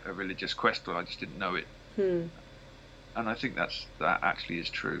been a religious quest, but I just didn't know it. And I think that actually is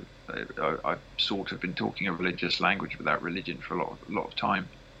true. I've sort of been talking a religious language without religion for a lot of time.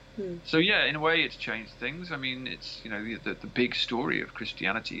 So yeah, in a way, it's changed things. It's the big story of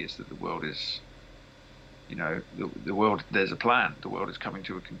Christianity is that the world is, the world. There's a plan. The world is coming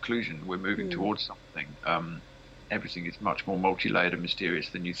to a conclusion. We're moving towards something. everything is much more multi-layered and mysterious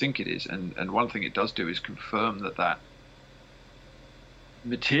than you think it is. And one thing it does do is confirm that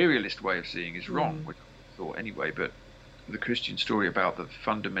materialist way of seeing is wrong, which I thought anyway. But the Christian story about the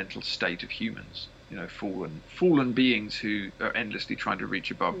fundamental state of humans, fallen beings who are endlessly trying to reach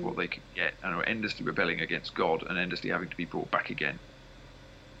above what they can get, and are endlessly rebelling against God and endlessly having to be brought back again,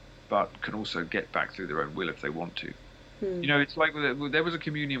 but can also get back through their own will if they want to. It's like there was a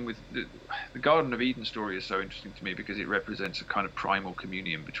communion with the Garden of Eden story is so interesting to me because it represents a kind of primal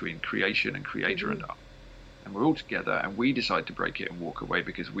communion between creation and creator and us. And we're all together, and we decide to break it and walk away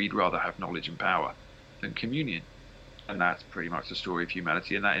because we'd rather have knowledge and power than communion. And that's pretty much the story of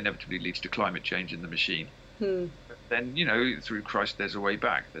humanity, and that inevitably leads to climate change in the machine. But then, through Christ, there's a way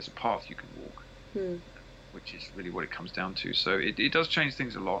back. There's a path you can walk, which is really what it comes down to. So it does change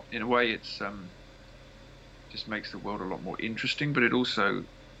things a lot. In a way, it's just makes the world a lot more interesting, but it also,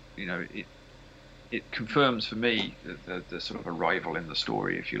 it confirms for me the sort of arrival in the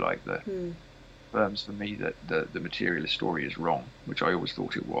story, if you like, confirms for me that the materialist story is wrong, which I always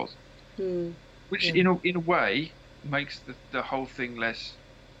thought it was. Which, in a way, makes the whole thing less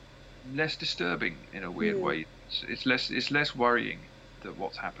disturbing in a weird way. It's less worrying that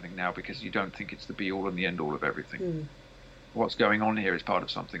what's happening now, because you don't think it's the be all and the end all of everything. What's going on here is part of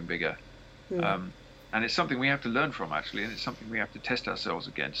something bigger, and it's something we have to learn from, actually, and it's something we have to test ourselves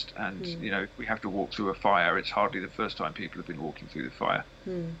against. And if we have to walk through a fire, it's hardly the first time people have been walking through the fire.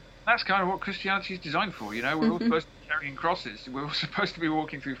 That's kind of what Christianity is designed for. We're all supposed to be carrying crosses. We're all supposed to be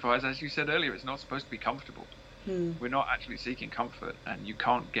walking through fires. As you said earlier, it's not supposed to be comfortable. We're not actually seeking comfort, and you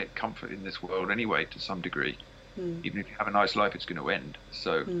can't get comfort in this world anyway, to some degree. Even if you have a nice life, it's going to end.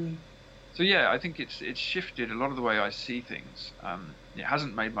 So yeah, I think it's shifted a lot of the way I see things. It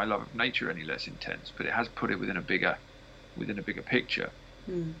hasn't made my love of nature any less intense, but it has put it within a bigger picture.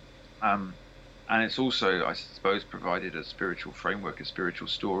 And it's also, I suppose, provided a spiritual framework, a spiritual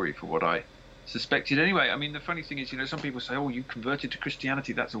story for what I suspected anyway. I mean, the funny thing is, some people say, oh, you converted to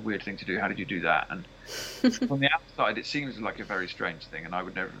Christianity, that's a weird thing to do, how did you do that? And from the outside it seems like a very strange thing, and I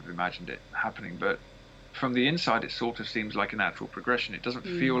would never have imagined it happening, but from the inside it sort of seems like a natural progression. It doesn't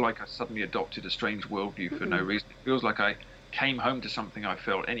feel like I suddenly adopted a strange worldview for no reason. It feels like I came home to something I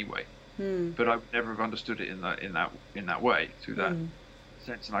felt anyway, but I would never have understood it in that way, through that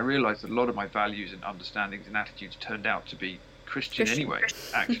sense. And I realized that a lot of my values and understandings and attitudes turned out to be Christian anyway,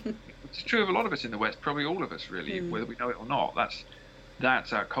 actually. It's true of a lot of us in the West, probably all of us, really, whether we know it or not.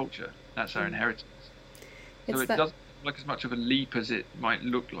 That's our culture, that's our inheritance. So it doesn't look like as much of a leap as it might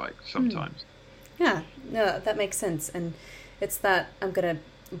look like sometimes. Yeah, no, that makes sense. And it's that, I'm going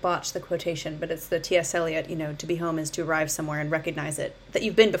to botch the quotation, but it's the T.S. Eliot, to be home is to arrive somewhere and recognize it, that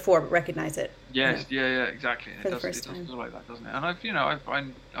you've been before, but recognize it. Yes, yeah, exactly. For the first time. It does feel like that, doesn't it?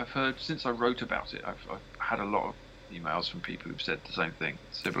 And I've heard, since I wrote about it, I've had a lot of emails from people who've said the same thing.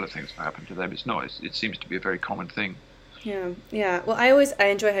 Similar things have happened to them. It seems to be a very common thing. Yeah. Well, I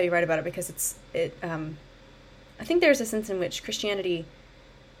enjoy how you write about it, because I think there's a sense in which Christianity,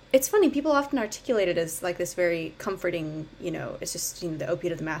 it's funny, people often articulate it as like this very comforting, it's just the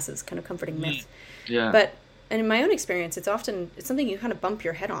opiate of the masses kind of comforting myth. Yeah. But, and in my own experience, it's something you kind of bump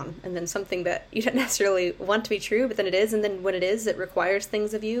your head on, and then something that you don't necessarily want to be true, but then it is, and then when it is, it requires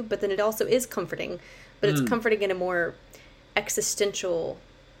things of you, but then it also is comforting, but it's comforting in a more existential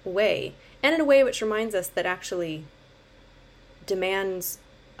way, and in a way which reminds us that actually demands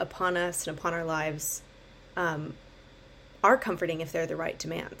upon us and upon our lives are comforting if they're the right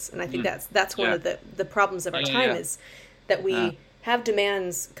demands. And I think that's one of the problems of our time is that we have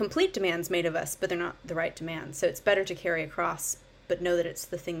complete demands made of us, but they're not the right demands. So it's better to carry a cross, but know that it's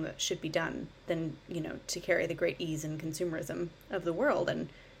the thing that should be done, than, to carry the great ease and consumerism of the world and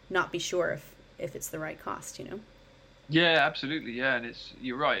not be sure if it's the right cost, Yeah, absolutely. Yeah. And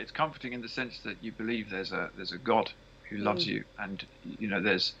you're right. It's comforting in the sense that you believe there's a God who loves you, and,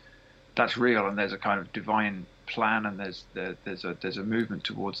 that's real, and there's a kind of divine plan, and there's a movement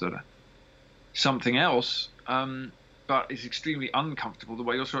towards something else, but it's extremely uncomfortable the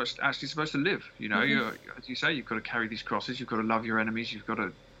way you're actually supposed to live. As you say, you've got to carry these crosses, you've got to love your enemies, you've got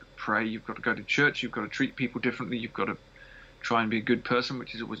to pray, you've got to go to church, you've got to treat people differently, you've got to try and be a good person,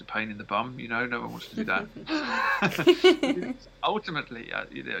 which is always a pain in the bum. No one wants to do that. Ultimately,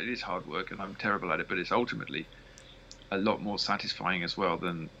 it is hard work, and I'm terrible at it, but it's ultimately a lot more satisfying as well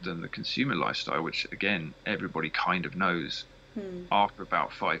than the consumer lifestyle, which again everybody kind of knows after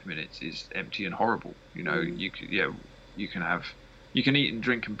about 5 minutes is empty and horrible. You can eat and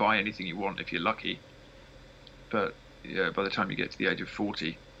drink and buy anything you want if you're lucky, but by the time you get to the age of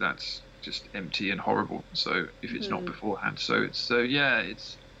 40, that's just empty and horrible. So if it's not beforehand,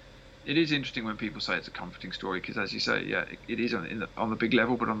 it's it is interesting when people say it's a comforting story, because as you say, yeah, it is on the big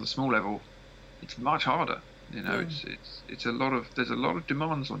level, but on the small level, it's much harder. You know, it's a lot of there's a lot of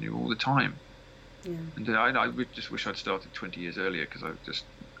demands on you all the time. Yeah. And I would just wish I'd started 20 years earlier, because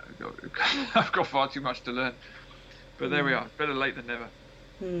I've got far too much to learn. But there we are, better late than never.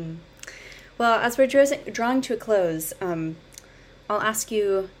 Well, as we're drawing to a close, I'll ask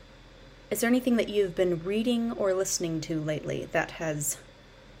you, is there anything that you've been reading or listening to lately that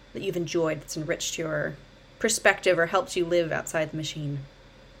you've enjoyed, that's enriched your perspective or helped you live outside the machine?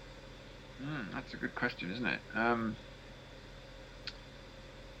 That's a good question, isn't it?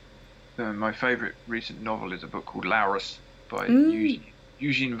 My favourite recent novel is a book called Laurus by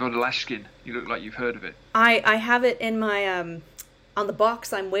Eugene Vodolazkin. You look like you've heard of it. I have it in my on the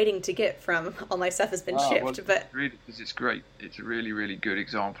box I'm waiting to get from all my stuff has been shipped. Well, but really, it's great. It's a really, really good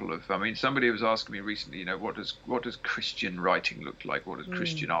example of. I mean, somebody was asking me recently, you know, what does Christian writing look like? What does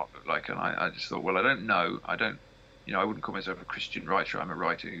Christian art look like? And I just thought, well, I don't know. You know, I wouldn't call myself a Christian writer. I'm a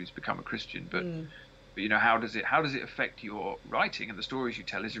writer who's become a Christian, but you know, how does it affect your writing and the stories you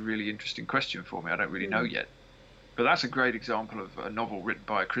tell is a really interesting question for me. I don't really know yet. But that's a great example of a novel written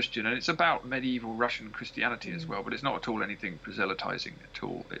by a Christian, and it's about medieval Russian Christianity as well. But it's not at all anything proselytizing at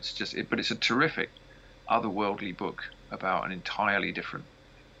all. It's just, but it's a terrific, otherworldly book about an entirely different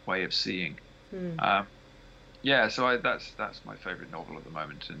way of seeing. Yeah, so that's my favorite novel at the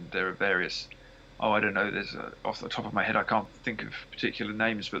moment, and there are various. I don't know. Off the top of my head, I can't think of particular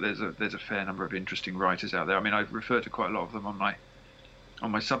names, but there's a fair number of interesting writers out there. I mean, I refer to quite a lot of them on my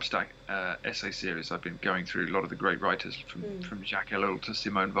Substack essay series. I've been going through a lot of the great writers from Jacques Ellul to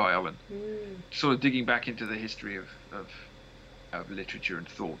Simone Weil, and sort of digging back into the history of literature and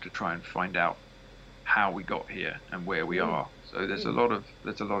thought to try and find out how we got here and where we are. So there's a lot of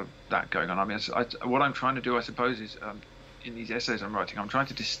that going on. I mean, what I'm trying to do, I suppose, is in these essays I'm writing, I'm trying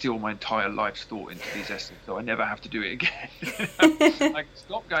to distill my entire life's thought into these essays, so I never have to do it again. I can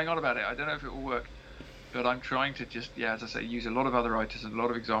stop going on about it. I don't know if it will work. But I'm trying to just, as I say, use a lot of other writers and a lot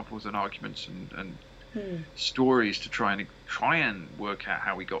of examples and arguments and stories to try and work out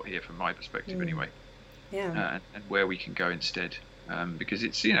how we got here from my perspective, anyway. Yeah. And where we can go instead, because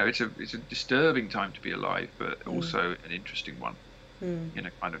it's a disturbing time to be alive, but also an interesting one in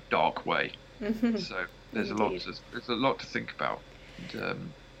a kind of dark way. So there's a lot to think about.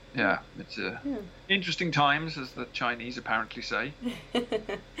 And, it's interesting times, as the Chinese apparently say.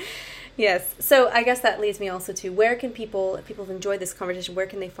 Yes. So I guess that leads me also to, where can people, if people have enjoyed this conversation, where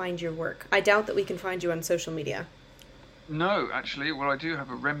can they find your work? I doubt that we can find you on social media. No, actually. Well, I do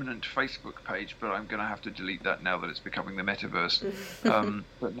have a remnant Facebook page, but I'm going to have to delete that now that it's becoming the metaverse.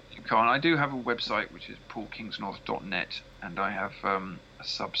 But no, you can't. I do have a website, which is paulkingsnorth.net, and I have a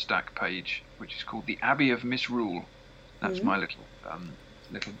Substack page, which is called The Abbey of Misrule. That's my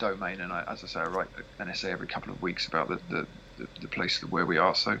little domain, and as I say, I write an essay every couple of weeks about the place where we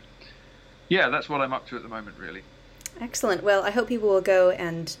are. So, yeah, that's what I'm up to at the moment, really. Excellent. Well, I hope people will go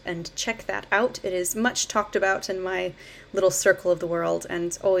and check that out. It is much talked about in my little circle of the world,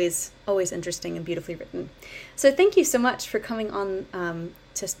 and always interesting and beautifully written. So thank you so much for coming on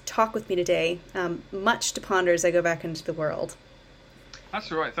to talk with me today. Much to ponder as I go back into the world.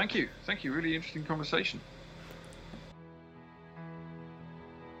 That's all right. Thank you. Really interesting conversation.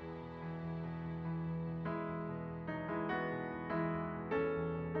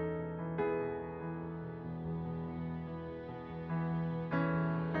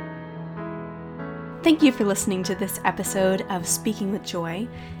 Thank you for listening to this episode of Speaking with Joy.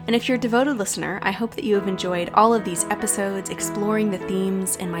 And if you're a devoted listener, I hope that you have enjoyed all of these episodes exploring the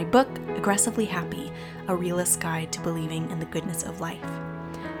themes in my book, Aggressively Happy, A Realist's Guide to Believing in the Goodness of Life.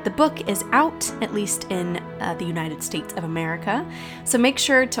 The book is out, at least in the United States of America, so make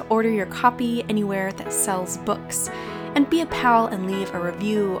sure to order your copy anywhere that sells books. And be a pal and leave a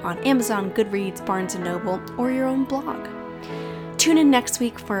review on Amazon, Goodreads, Barnes & Noble, or your own blog. Tune in next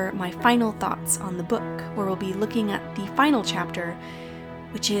week for my final thoughts on the book, where we'll be looking at the final chapter,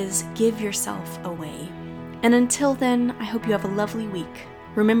 which is Give Yourself Away. And until then, I hope you have a lovely week.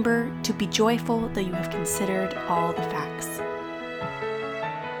 Remember to be joyful, though you have considered all the facts.